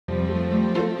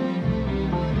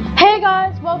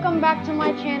welcome back to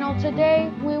my channel.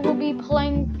 Today we will be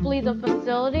playing Flee the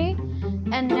Facility,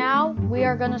 and now we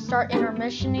are going to start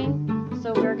intermissioning,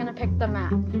 so we're going to pick the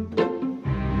map.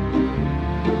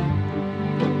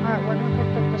 Alright, we're going to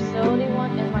pick the facility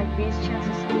one, and my beast chance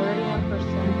is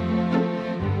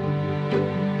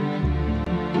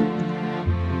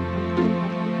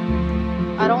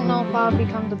 31%. I don't know if I'll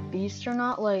become the beast or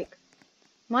not. Like,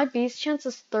 my beast chance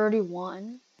is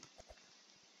 31.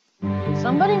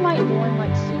 Somebody might join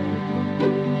like soon.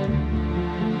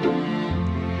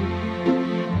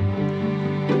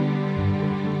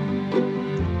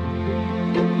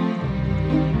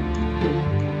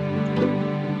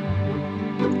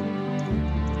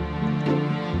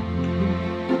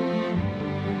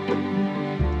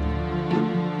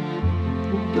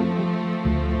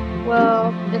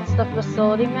 Well, it's the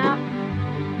facility map,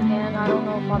 and I don't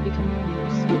know if I'll become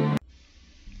dangerous.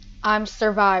 I'm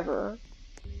Survivor.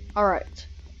 Alright.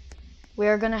 We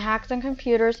are gonna hack some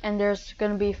computers, and there's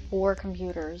gonna be 4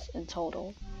 computers in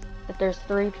total. But there's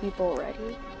 3 people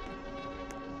already.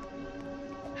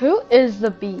 Who is the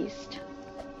beast?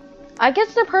 I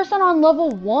guess the person on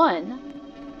level 1.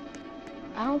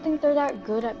 I don't think they're that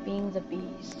good at being the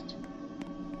beast.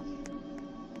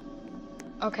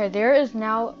 Okay, there is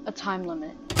now a time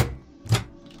limit.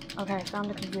 Okay, I found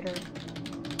a computer.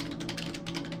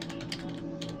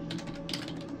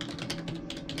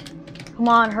 Come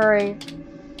on, hurry.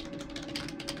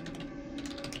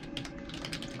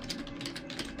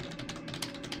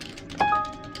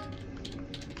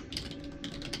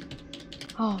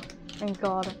 Oh, thank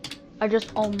God. I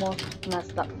just almost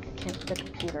messed up the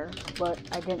computer, but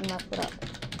I didn't mess it up.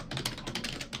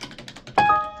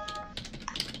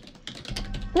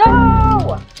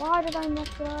 No! Why did I mess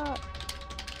it up?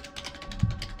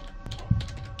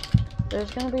 There's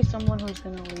gonna be someone who's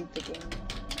gonna leave the game,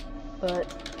 but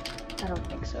I don't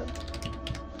think so.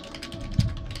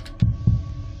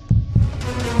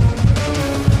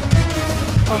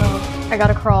 Oh no, I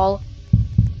gotta crawl.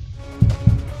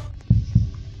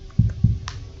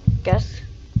 Guess.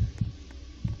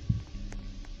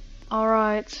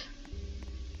 Alright.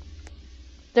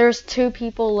 There's 2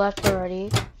 people left already,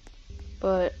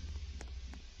 but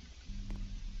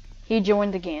he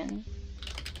joined again.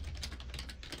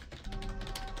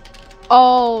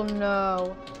 Oh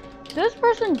no. This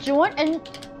person joined and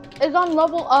is on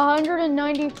level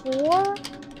 194?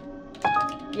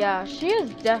 Yeah, she is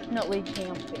definitely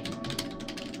camping.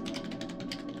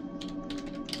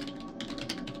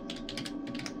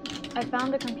 I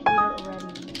found a computer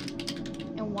already.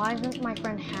 And why isn't my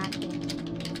friend hacking?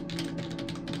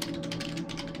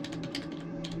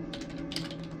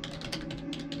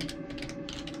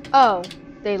 Oh,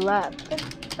 they left.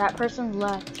 That person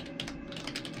left.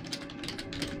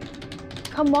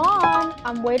 Come on!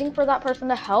 I'm waiting for that person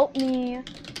to help me.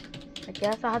 I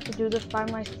guess I have to do this by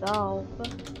myself.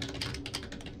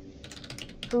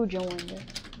 Who joined?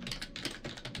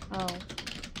 Oh.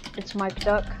 It's Mike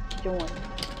Duck. Join.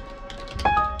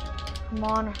 Come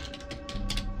on.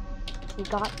 We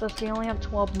got this. We only have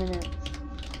 12 minutes.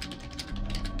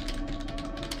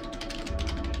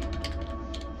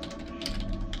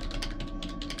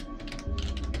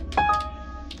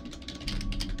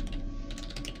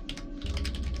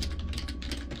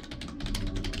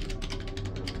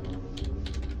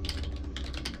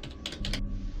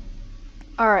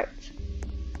 Alright.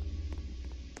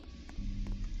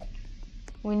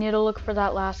 We need to look for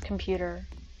that last computer.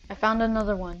 I found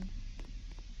another one.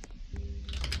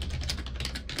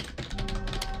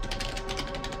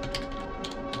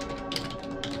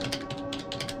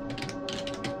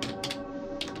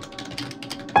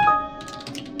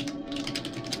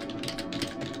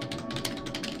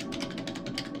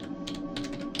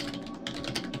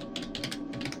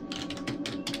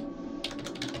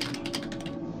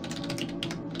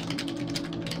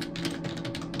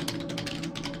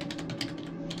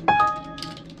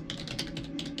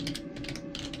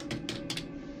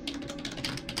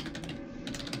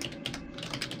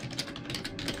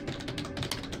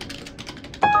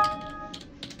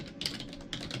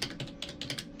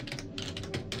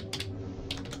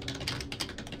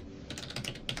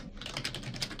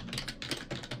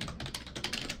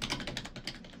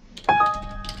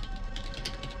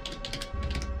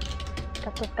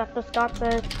 Got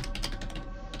this.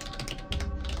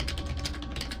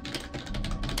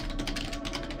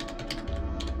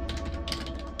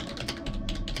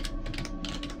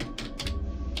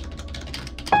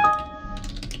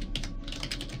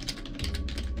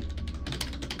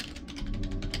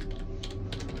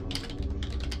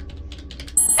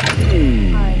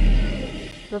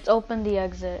 Alright, let's open the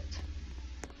exit.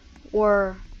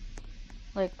 Or,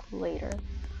 like, later.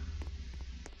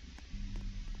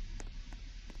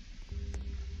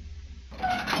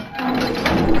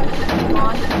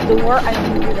 on the door. I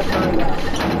need you to hurry up.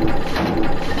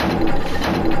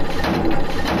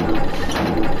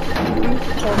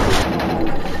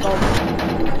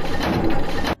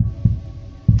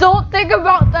 Don't think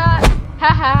about that.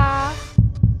 Haha.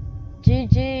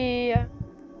 GG.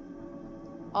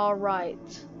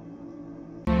 Alright.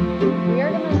 We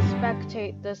are gonna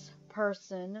spectate this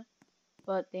person,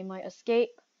 but they might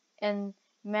escape and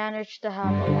manage to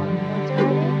have a lot of points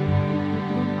already.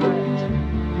 Alright.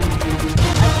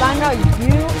 I found out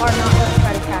you are not gonna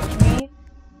try to catch me.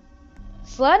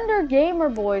 Slender Gamer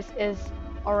Boys is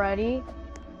already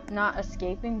not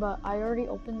escaping, but I already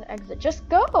opened the exit. Just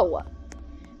go!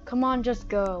 Come on, just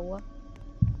go.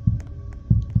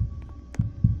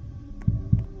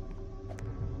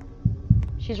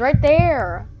 She's right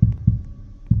there.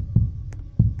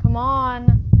 Come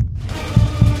on.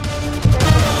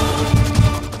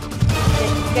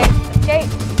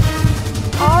 Escape.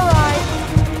 Alright.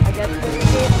 I guess we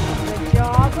did the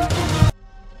job.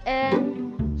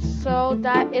 And so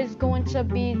that is going to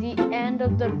be the end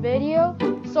of the video.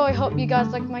 So I hope you guys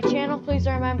like my channel. Please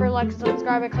remember, like,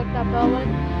 subscribe, and click that bell button.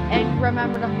 And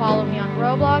remember to follow me on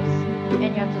Roblox. And you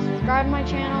have to subscribe to my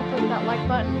channel, click that like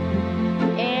button.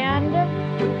 And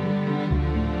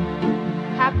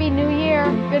Happy New Year.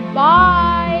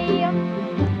 Goodbye.